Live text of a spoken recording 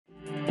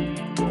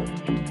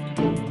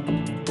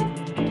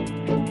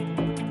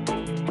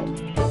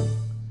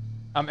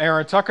I'm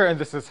Aaron Tucker, and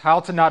this is How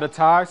to Knot a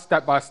Tie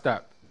Step by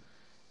Step.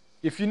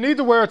 If you need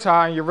to wear a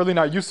tie and you're really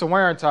not used to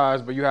wearing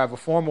ties, but you have a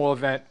formal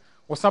event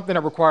or something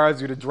that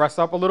requires you to dress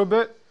up a little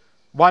bit,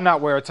 why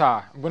not wear a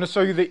tie? I'm going to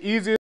show you the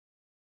easiest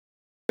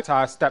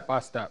tie step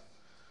by step.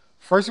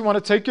 First, you want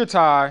to take your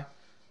tie,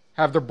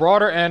 have the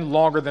broader end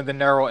longer than the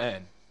narrow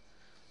end.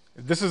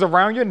 If this is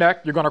around your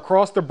neck, you're going to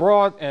cross the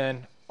broad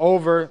end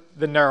over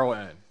the narrow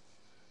end.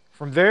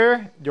 From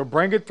there, you'll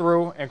bring it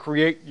through and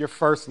create your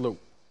first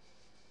loop.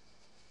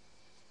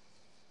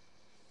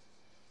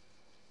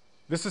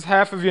 This is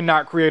half of your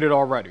knot created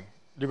already.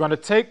 You're going to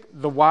take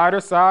the wider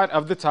side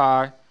of the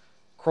tie,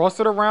 cross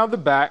it around the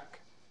back,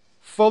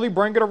 fully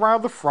bring it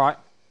around the front,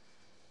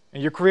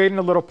 and you're creating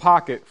a little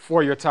pocket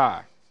for your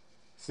tie.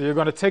 So you're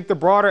going to take the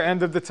broader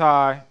end of the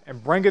tie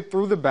and bring it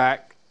through the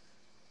back,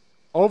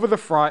 over the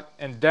front,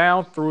 and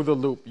down through the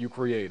loop you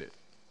created.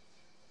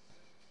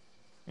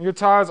 And your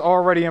tie is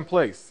already in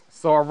place.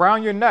 So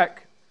around your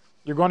neck,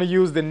 you're going to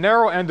use the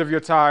narrow end of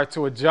your tie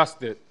to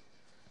adjust it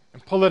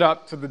and pull it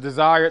up to the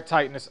desired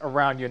tightness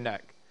around your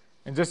neck.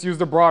 And just use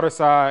the broader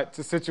side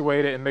to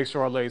situate it and make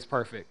sure it lays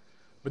perfect.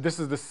 But this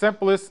is the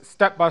simplest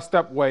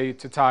step-by-step way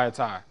to tie a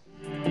tie.